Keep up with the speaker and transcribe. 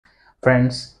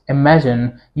Friends,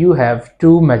 imagine you have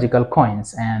two magical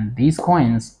coins and these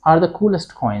coins are the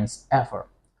coolest coins ever.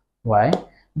 Why?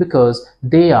 Because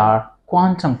they are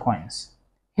quantum coins.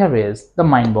 Here is the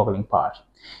mind-boggling part.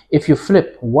 If you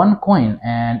flip one coin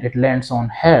and it lands on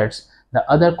heads, the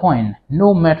other coin,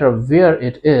 no matter where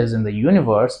it is in the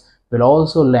universe, will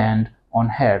also land on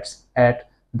heads at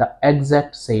the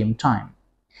exact same time.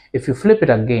 If you flip it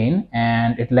again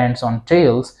and it lands on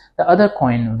tails, the other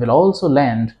coin will also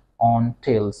land on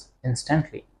tails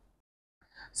instantly.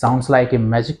 Sounds like a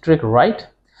magic trick, right?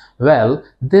 Well,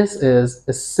 this is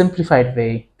a simplified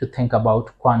way to think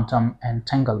about quantum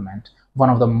entanglement, one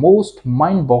of the most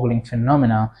mind-boggling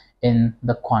phenomena in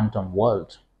the quantum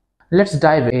world. Let's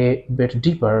dive a bit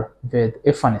deeper with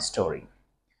a funny story.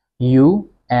 You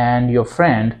and your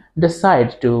friend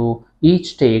decide to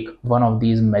each take one of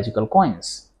these magical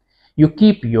coins. You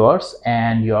keep yours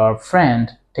and your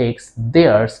friend takes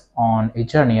theirs on a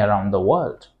journey around the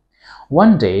world.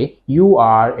 One day you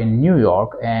are in New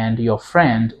York and your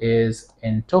friend is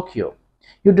in Tokyo.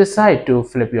 You decide to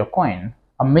flip your coin.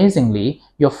 Amazingly,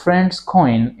 your friend's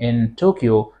coin in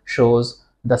Tokyo shows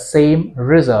the same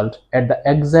result at the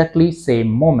exactly same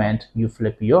moment you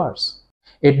flip yours.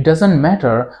 It doesn't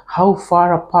matter how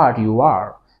far apart you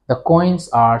are, the coins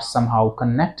are somehow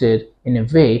connected in a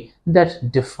way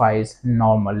that defies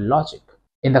normal logic.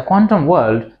 In the quantum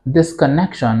world, this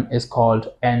connection is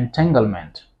called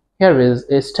entanglement. Here is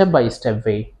a step-by-step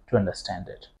way to understand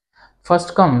it.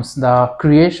 First comes the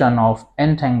creation of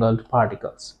entangled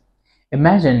particles.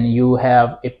 Imagine you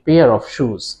have a pair of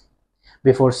shoes.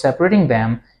 Before separating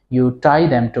them, you tie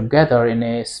them together in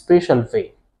a special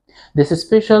way. This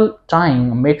special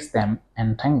tying makes them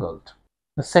entangled.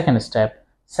 The second step,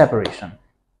 separation.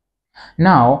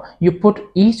 Now you put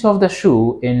each of the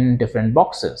shoe in different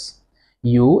boxes.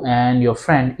 You and your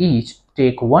friend each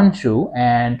take one shoe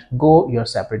and go your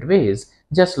separate ways,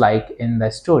 just like in the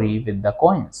story with the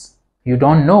coins. You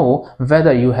don't know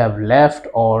whether you have left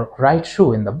or right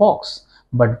shoe in the box,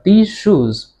 but these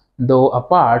shoes, though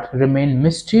apart, remain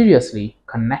mysteriously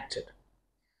connected.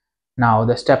 Now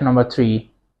the step number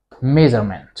 3,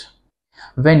 measurement.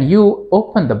 When you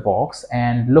open the box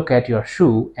and look at your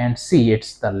shoe and see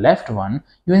it's the left one,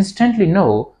 you instantly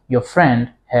know your friend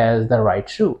has the right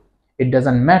shoe. It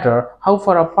doesn't matter how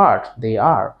far apart they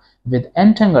are. With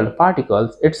entangled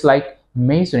particles, it's like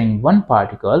measuring one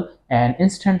particle and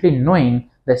instantly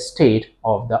knowing the state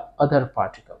of the other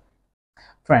particle.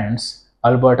 Friends,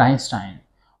 Albert Einstein,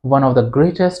 one of the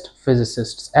greatest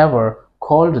physicists ever,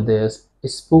 called this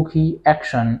spooky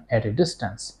action at a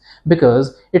distance,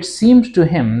 because it seemed to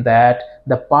him that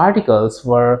the particles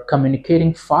were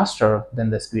communicating faster than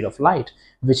the speed of light,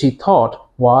 which he thought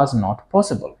was not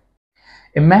possible.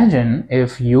 Imagine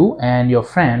if you and your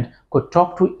friend could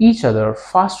talk to each other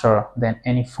faster than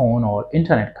any phone or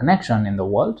internet connection in the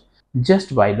world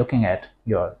just by looking at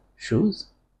your shoes.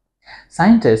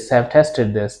 Scientists have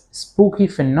tested this spooky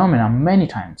phenomenon many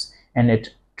times, and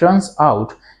it turns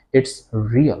out it's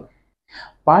real.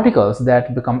 Particles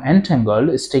that become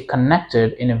entangled stay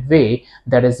connected in a way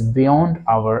that is beyond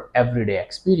our everyday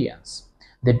experience.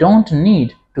 They don't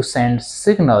need to send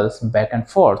signals back and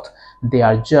forth, they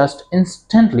are just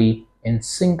instantly in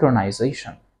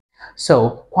synchronization.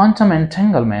 So, quantum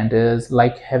entanglement is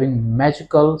like having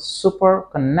magical, super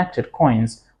connected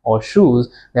coins or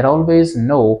shoes that always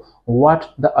know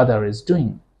what the other is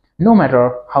doing, no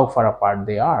matter how far apart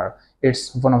they are.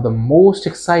 It's one of the most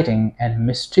exciting and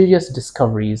mysterious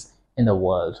discoveries in the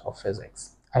world of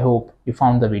physics. I hope you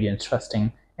found the video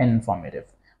interesting and informative.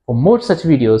 For more such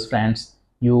videos, friends,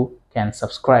 you can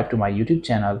subscribe to my YouTube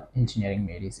channel, Engineering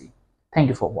Made Easy. Thank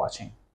you for watching.